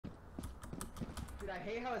I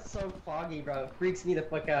hate how it's so foggy, bro. It freaks me the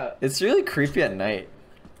fuck out. It's really creepy at night.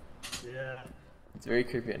 Yeah. It's very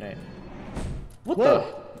creepy at night. What Whoa. the?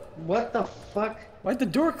 What the fuck? Why'd the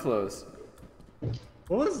door close?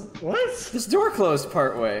 What? This door closed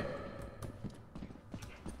part way.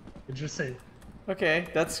 Interesting. Okay,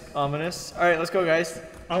 that's ominous. Alright, let's go, guys.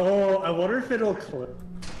 Oh, I wonder if it'll clip.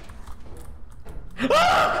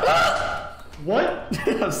 What?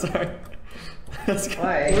 I'm sorry. Let's go.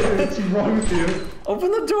 Why? What's wrong with you? Open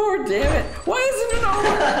the door, damn it! Why isn't it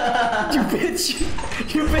open? You bitch!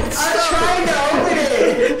 You bitch! I'm trying to open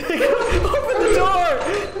it! Open the door!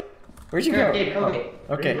 Where'd you go?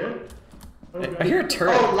 Okay. I hear a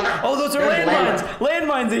turret. Oh, those are landmines!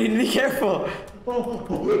 Landmines, Aiden, be careful! Oh,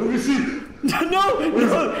 let me see. No! No!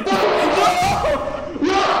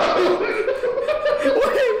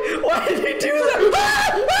 Why did he do that?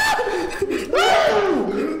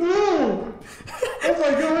 Oh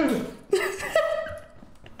my god!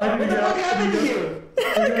 What the fuck happened to you?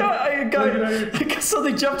 I got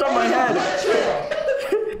something jumped on my head.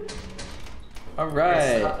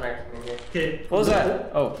 Alright. Okay. What was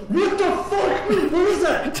that? Oh. What the fuck? What was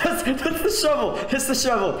that? That's the shovel. It's the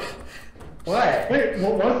shovel. What? Wait,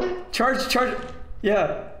 what was it? Charge.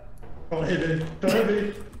 Yeah. Don't hit it. Don't hit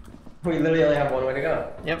it. We literally only have one way to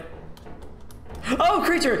go. Yep. Oh,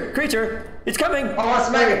 creature! It's coming! Oh,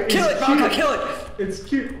 smack it! Kill it, Malka, kill it! It's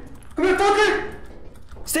cute. Come here, fucker!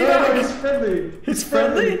 Stay back! It's friendly. It's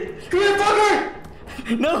friendly? Come here, fucker!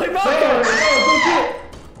 No, like Malka! Don't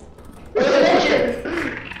Where's the engine?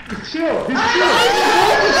 He's chill. He's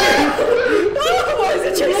Oh, why is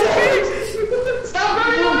it chasing me? Stop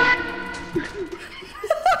running away!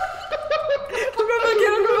 I'm going back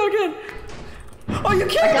in. Oh, you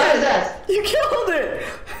killed I got it! his ass! You killed it!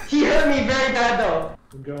 He hurt me very bad though.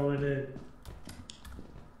 I'm going in.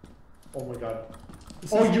 Oh my god.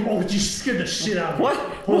 Oh, you scared the shit out of me. What?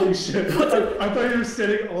 Holy shit. I thought you were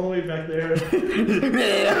standing all the way back there.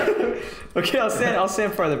 Okay, I'll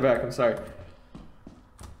stand farther back, I'm sorry.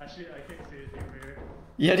 Actually, I can't see anything from here.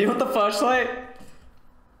 Yeah, do you want the flashlight?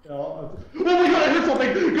 Oh my god, I heard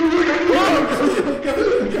something!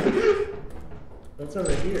 That's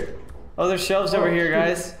over here. Oh, there's shelves over here,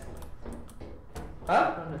 guys.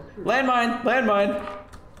 Huh? Landmine! No,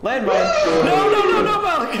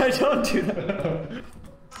 Malachi, don't do that.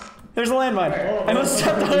 There's a landmine. I almost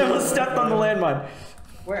stepped on the landmine.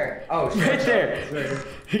 Where? Oh, shit. Right there.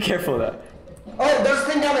 Be careful of that. Oh, there's a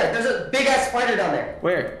thing down there. There's a big ass spider down there.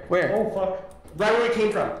 Where? Oh fuck. Right where we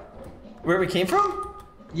came from. Where we came from?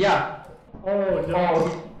 Yeah. Oh no. Oh,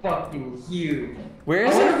 he's fucking huge. Where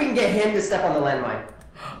is I wonder it? if we can get him to step on the landmine.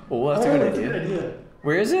 Oh, that's a good idea.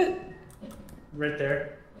 Where is it? Right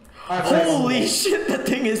there. Holy shit, that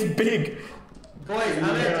thing is big. Boys, I'm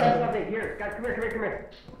gonna test something. Here, guys, come here.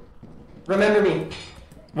 Remember me.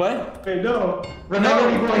 What? Hey, no. Remember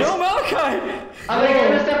me, boys. No, Malachi! I'm gonna get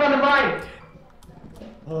him to step on the mine.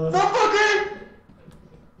 No fucker!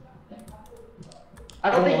 I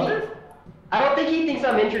don't think he thinks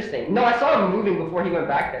I'm interesting. No, I saw him moving before he went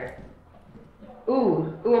back there.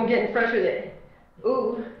 Ooh, I'm getting fresh with it.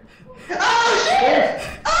 Ooh. Oh shit!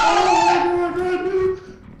 Oh!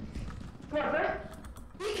 Come on, sir.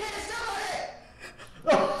 He can't sell it!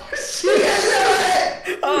 Oh He shit! can't sell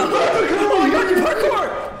it! Oh my god, you parkour!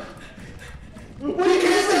 He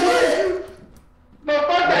can't sell it! No, fuck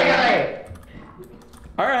that guy!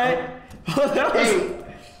 Alright. Well, that was... Hey,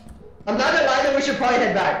 I'm not gonna lie, though, we should probably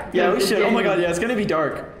head back. Yeah, we should. Oh my god, yeah, it's gonna be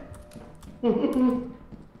dark.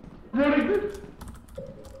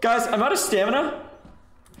 Guys, I'm out of stamina.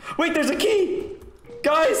 Wait, there's a key!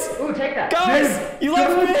 Guys! Ooh, take that. Guys! You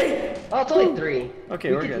left me! Oh, it's only 3.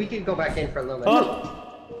 Okay, we're good. We could go back in for a little bit.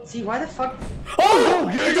 Oh! See, why the fuck? Oh!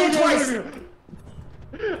 You did it twice!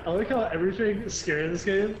 I like how everything is scary in this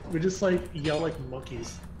game. We just like yell like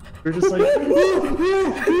monkeys. We're just like.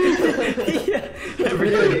 Yeah,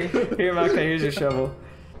 everything. Here, Malka, here's your shovel.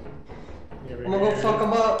 I'm gonna go fuck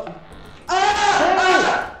him up.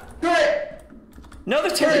 Ah! Do it! Another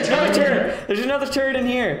turret! There's another turret in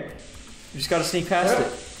here. You just gotta sneak past it.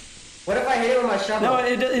 What if I hit it with my shovel? No,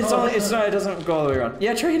 it doesn't go all the way around.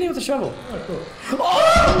 Yeah, try hitting it with a shovel. Oh, cool.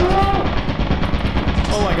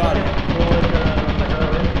 Oh my god.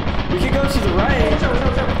 We can go to the right.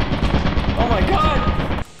 Oh my god.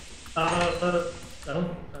 I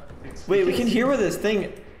don't think so. Wait, we can hear where this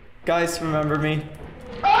thing... Guys, remember me.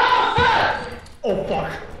 Oh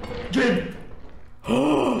fuck. Game.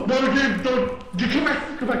 No, game, don't.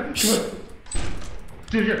 Come back.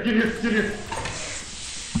 Get here. We have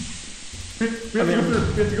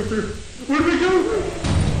to go through. Where do we go?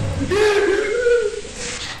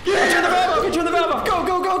 Turn the valve off! Go!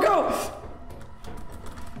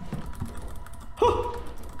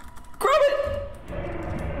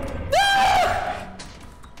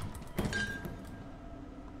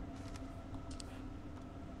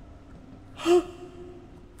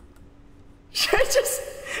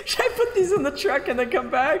 Should I put these in the truck and then come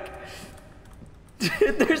back?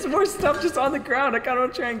 Dude, there's more stuff just on the ground. I kind of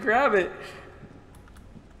want to try and grab it.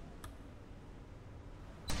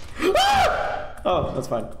 Ah! Oh, that's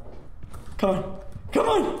fine. Come on. Come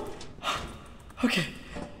on. Okay.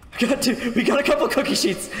 We got a couple cookie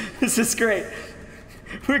sheets. This is great.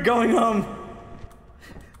 We're going home.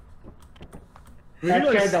 That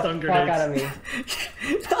scared the fuck out of me.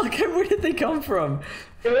 Okay, where did they come from?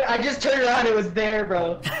 I just turned around, it was there,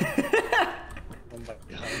 bro. Oh my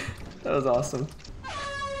god. That was awesome.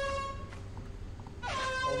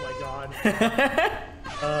 Oh my god.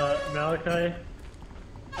 Malachi.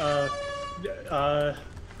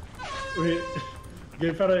 Wait.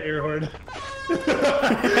 Get found an air horn.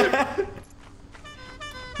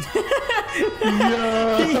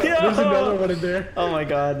 There's another one in there. Oh my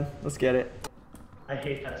god. Let's get it. I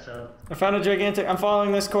hate that sound. I found a gigantic. I'm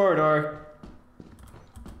following this corridor.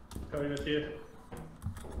 Coming with you.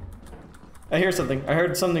 I hear something. I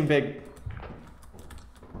heard something big.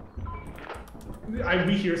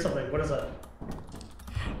 We hear something. What is that?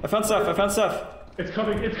 I found stuff. I found stuff. It's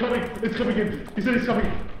coming. It's coming. It's coming in. He said he's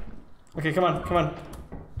coming. Okay, come on. Come on.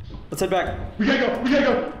 Let's head back. We gotta go. We gotta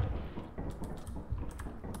go.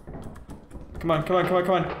 Come on. Come on. Come on.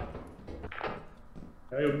 Come on.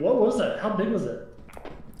 Hey, what was that? How big was it?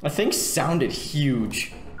 That thing sounded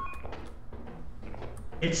huge.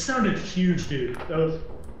 It sounded huge, dude. That was...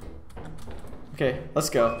 Okay, let's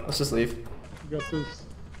go. Let's just leave. You got this.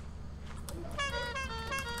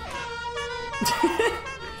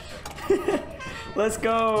 Let's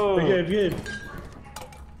go. Okay, good.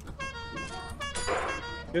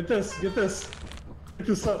 Get this. Get this. Get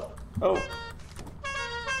this up. Oh.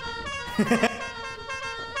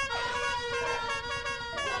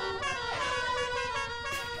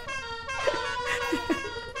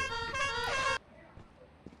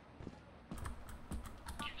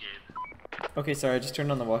 Okay, sorry, I just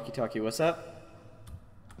turned on the walkie-talkie. What's up?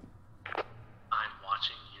 I'm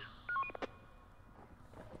watching you.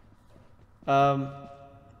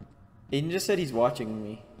 Aiden just said he's watching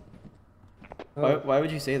me. Why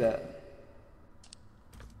would you say that?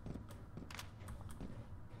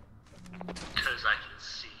 Because I can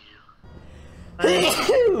see you.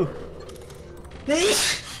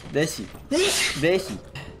 Bessie. FYI,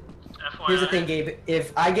 Here's the thing, Gabe.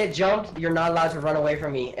 If I get jumped, you're not allowed to run away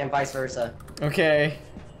from me, and vice versa. Okay.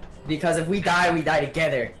 Because if we die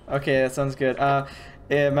together. Okay, that sounds good. Yeah,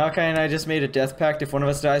 Malachi and I just made a death pact. If one of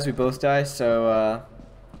us dies, we both die. So,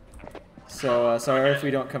 sorry if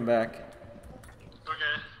we don't come back. Okay.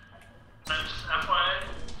 And just FYI,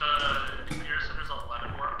 the computer center's on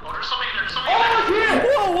 11 more. Oh, there's something there. There's something there. Oh, it's here!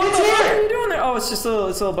 Whoa, what It's the fuck here! are you doing there? Oh, it's just a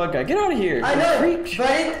little bug guy. Get out of here. I know, Creep. but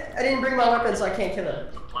I didn't bring my weapon, so I can't kill him.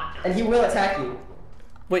 It's a black guy. And he will attack you.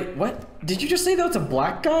 Wait, what? Did you just say that was a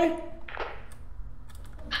black guy? That's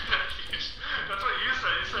what you said. You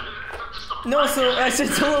said it's just a No, black so guy. I said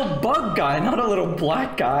it's a little bug guy, not a little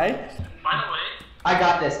black guy. By the way, I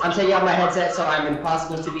got this. I'm taking out my headset, so I'm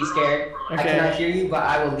impossible to be scared. I Okay. cannot hear you, but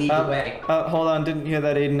I will lead the way. Hold on, didn't hear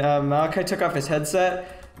that, Aiden. Malachi took off his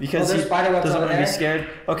headset because there's he spiderwebs doesn't over want to be there. scared.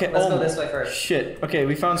 Okay, Let's go this way first. Shit. Okay,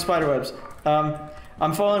 we found spiderwebs.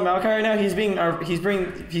 I'm following Malachi right now. He's being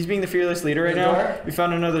the fearless leader right The now. door? We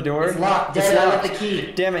found another door. It's locked. It's Damn it, I locked. left the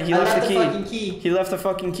key. Damn it, he I left left the the fucking key. He left the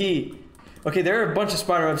fucking key. Okay, there are a bunch of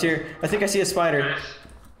spiderwebs here. I think I see a spider. guys,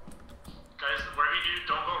 whatever you do,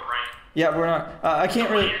 don't go right. Yeah, we're not. I can't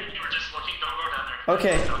really. You were just looking. Don't go down there.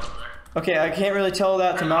 Okay. There's notes over there. Okay, I can't really tell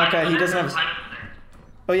that to Malachi. He doesn't have. Hide in there.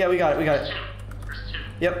 Oh yeah, we got it. We got it. There's two.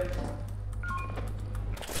 Yep. There's a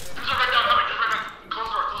right down coming. There's a right down. Close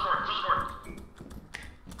the door. Close the door. Close the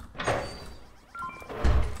door.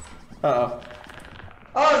 Uh-oh.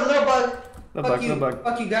 Oh, it's a little bug. No Fuck bug, you. no bug.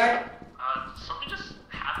 Fuck you, guy. Something just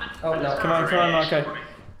happened. Oh, no. Come on, Malachi.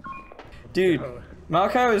 Dude,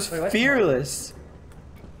 Malachi was Wait, what? fearless.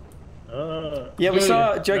 Yeah, we good.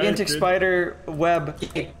 saw a gigantic Nice, dude. spider web,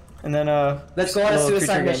 and then Let's go on a little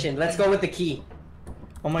suicide creature mission. Let's go with the key.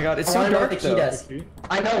 Oh my god, it's I so wanna know dark what the key though. does.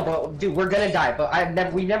 I know, but dude, we're gonna die.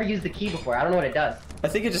 But we never used the key before. I don't know what it does. I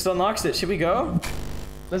think it just unlocks it. Should we go?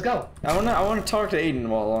 Let's go. I wanna talk to Aiden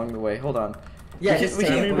while along the way. Hold on. Yeah,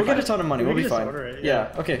 We'll get a ton of money. We'll We be can just fine. order it,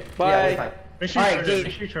 Yeah. Okay. Yeah, Bye. we're fine. Make sure you Alright, charge it. Gabe,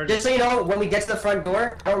 Make sure you charge just it. so you know, when we get to the front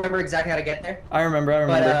door, I don't remember exactly how to get there. I remember.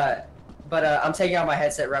 But I'm taking out my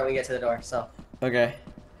headset right when we get to the door. So Okay.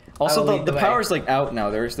 Also, will lead the the way. power's like out now.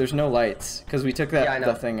 There's no lights because we took Yeah, I know.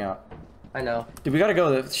 that thing out. I know. Dude, we gotta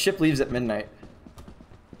go. The ship leaves at midnight.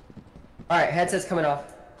 All right, headset's coming off.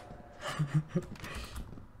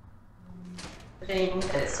 And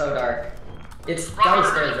it's so dark. It's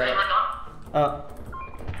downstairs, right?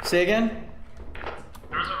 Say again?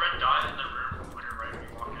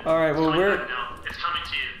 Alright, well, we're... No, it's coming to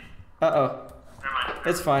you. Uh-oh. Never mind.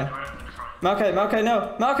 It's fine. Go ahead, it's fine. Malachi,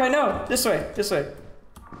 no! Malachi, no! This way, this way.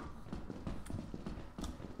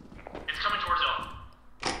 It's coming towards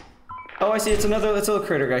y'all. Oh, I see, it's a little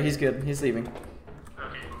critter guy. He's good. He's leaving.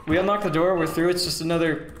 Okay. We unlocked the door, we're through, it's just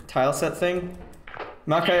another tile set thing.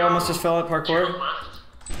 Malachi almost just fell at To your parkour. left.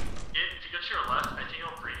 If you go to your left, I think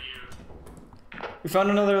it'll bring you. We found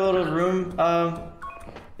another little room.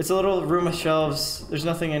 It's a little room of shelves. There's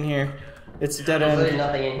nothing in here. It's a dead There's literally end.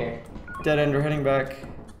 nothing in here. Dead end, we're heading back.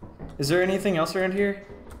 Is there anything else around here?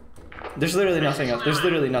 There's literally nothing else. There's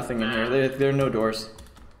literally nothing in here. There are no doors.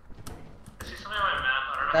 I see something on my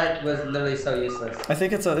map. I don't know. That was literally so useless. I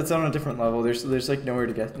think it's on a different level. There's like no way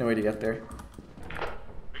to get there.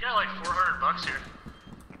 We got like $400 here.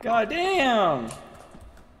 God damn!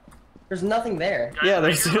 There's nothing there. Guys, Yeah, I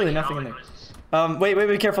there's hear, really like, nothing in there. growling noises. Wait,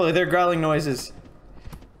 be careful. They're growling noises.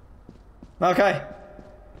 Malachi.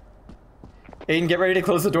 Aiden, get ready to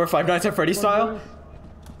close the door Five Nights at Freddy's style.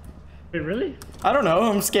 Wait, really? I don't know.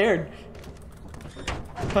 I'm scared.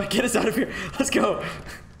 Get us out of here. Let's go.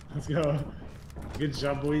 Let's go. Good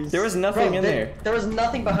job, boys. There was nothing Bro, in there. There was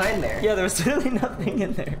nothing behind there. Yeah, there was literally nothing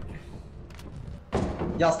in there.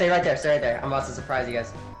 Y'all stay right there, stay right there. I'm about to surprise you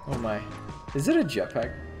guys. Oh my. Is it a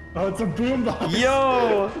jetpack? Oh, it's a boombox.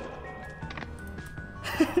 Yo!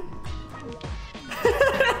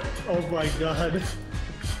 Oh my god.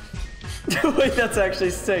 Wait, that's actually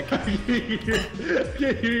sick. I can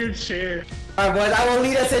hear your chair. Alright boys, I will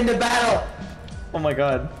lead us into battle. Oh my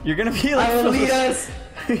god. You're gonna be like... I will lead us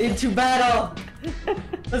into battle.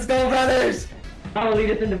 Let's go, brothers. I will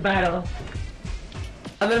lead us into battle.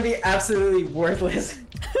 I'm gonna be absolutely worthless.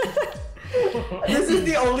 This is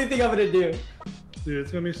the only thing I'm gonna do. Dude,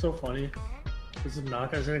 it's gonna be so funny. This is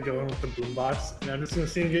Malachi's gonna go in with the boombox, and I'm just gonna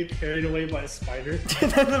see him get carried away by a spider.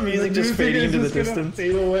 And then the music just fading into the is just gonna distance.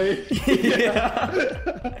 Fade away.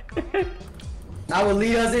 Yeah. I will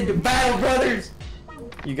lead us into battle, brothers.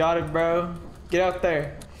 You got it, bro. Get out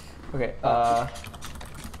there. Okay, Alright,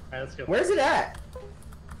 let's go. Where's it at?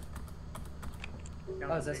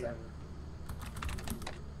 Oh, it's this way.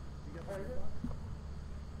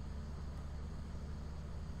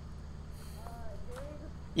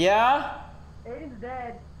 Yeah? Aiden's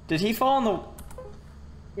dead. Did he fall in the...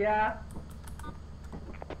 Yeah.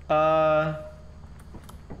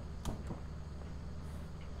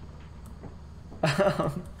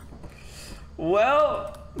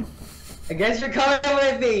 Well... I guess you're coming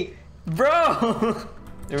with me. Bro!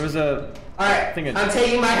 There was a... Alright, Think it- I'm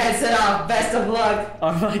taking my headset off. Best of luck.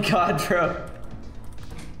 Oh my god, bro.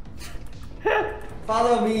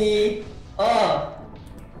 Follow me.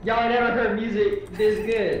 Y'all never heard music this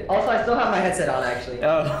good. Also, I still have my headset on, actually.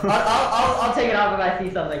 Oh. I'll take it off if I see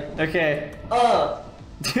something. Okay.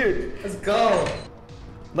 Dude. Let's go.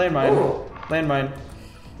 Landmine. Ooh. Landmine.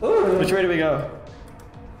 Ooh. Which way do we go?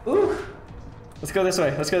 Ooh. Let's go this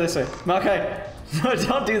way. Let's go this way. Malachi. No,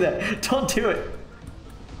 don't do that. Don't do it.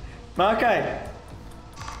 Malachi.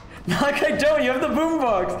 Malachi, don't. You have the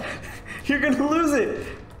boombox. You're gonna lose it.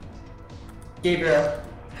 Gabriel.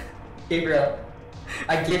 Gabriel.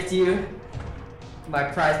 I gift you my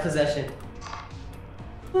prized possession.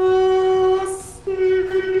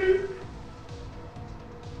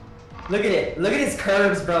 Look at it. Look at its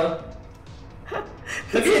curves, bro.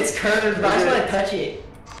 Look at its curves, bro. I just want to touch it.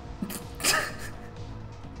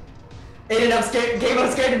 Aiden, I'm scared. Gabe, I'm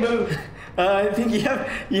scared to move. I think you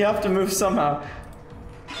have to move somehow.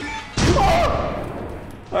 Oh!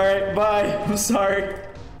 All right, bye. I'm sorry.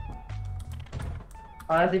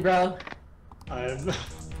 Honestly, bro, I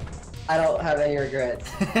don't have any regrets.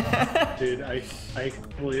 Dude, I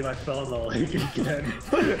believe I fell in the lake again.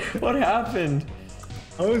 What happened?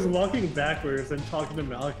 I was walking backwards and talking to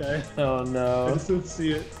Malachi. Oh I no. just didn't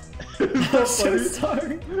see it. I'm so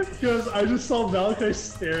sorry. Because I just saw Malachi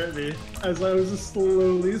stare at me as I was just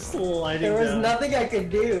slowly sliding There was down. nothing I could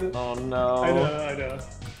do. Oh no. I know.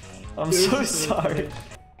 I'm It was so just sorry.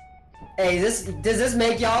 Hey, does this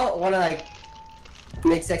make y'all want to like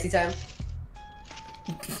make sexy time?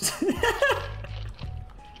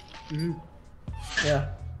 Yeah,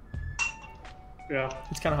 Yeah.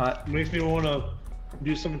 it's kind of hot. Makes me want to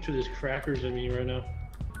do something to these crackers in me right now.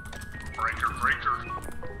 Breaker.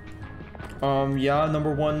 Yeah,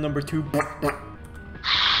 number one, number two.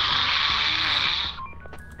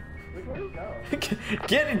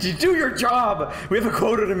 Get it, do your job. We have a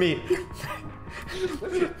quota to meet.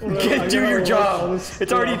 Do your job.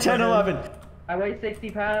 It's already 10:11. I weigh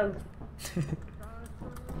 60 pounds.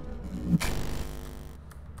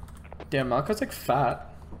 Damn, Malcolm's like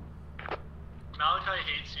fat. Malachi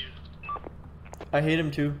hates you. I hate him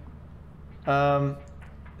too.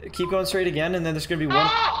 Keep going straight again, and then there's gonna be one.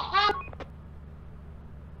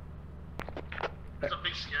 There's a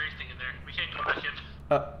big scary thing in there. We can't go back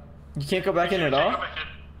in. You can't go back in at all?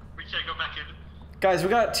 We can't go back in. Guys, we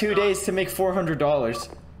got 2 days to make $400.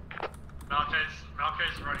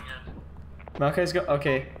 Malachi's running in. Malakai's go.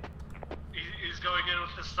 Okay. He's going in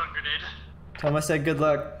with his stun grenade. Tell him I said good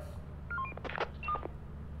luck.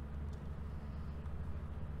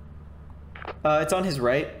 It's on his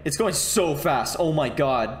right. It's going so fast. Oh my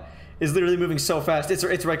god. It's literally moving so fast. It's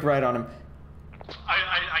like right on him.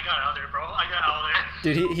 I got out of there, bro. I got out of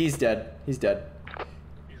there. Dude, he's dead. He's dead.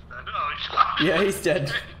 He's dead. Oh, God. Yeah, he's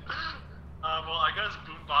dead. Well, I got his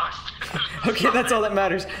boombox. Okay, that's all that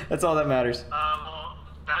matters. That's all that matters. Well,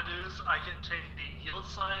 bad news. I can take the yield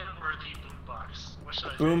sign or the boombox. What should I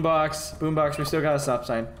take? Boombox. Boombox. We still got a stop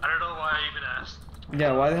sign. I don't know why I even asked.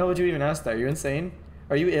 Yeah, why the hell would you even ask that? Are you insane?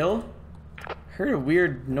 Are you ill? Heard a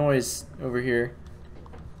weird noise over here.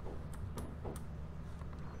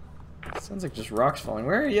 Sounds like just rocks falling.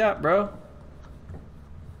 Where are you at, bro?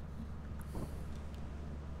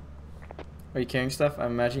 Are you carrying stuff?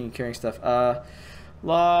 I'm imagining you carrying stuff.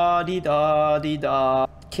 La dee da dee da.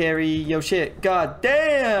 Carry your shit. God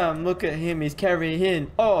damn! Look at him. He's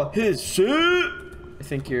carrying all his shit. I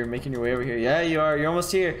think you're making your way over here. Yeah, you are. You're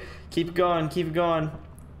almost here. Keep it going. Keep it going.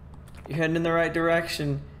 You're heading in the right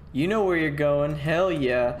direction. You know where you're going. Hell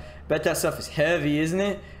yeah. Bet that stuff is heavy, isn't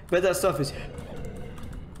it? Bet that stuff is...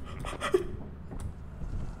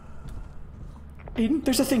 Aiden,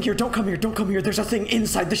 there's a thing here. Don't come here. Don't come here. There's a thing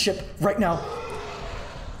inside the ship right now.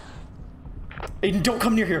 Aiden, don't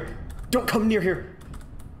come near here. Don't come near here.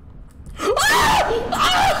 Ah!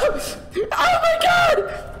 Ah! Oh my god!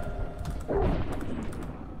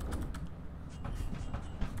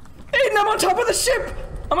 Aiden, I'm on top of the ship!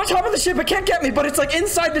 I'm on top of the ship. It can't get me, but it's like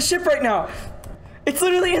inside the ship right now. It's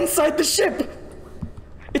literally inside the ship.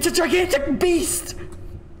 It's a gigantic beast.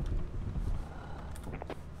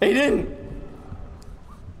 Aiden.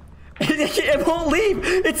 It won't leave.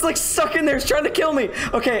 It's like stuck in there. It's trying to kill me.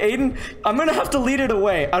 Okay, Aiden, I'm gonna have to lead it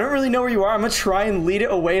away. I don't really know where you are. I'm gonna try and lead it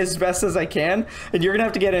away as best as I can, and you're gonna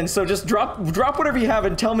have to get in. So just drop whatever you have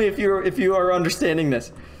and tell me if you are understanding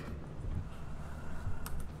this.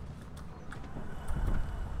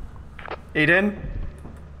 Aiden?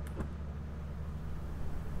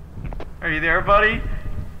 Are you there, buddy?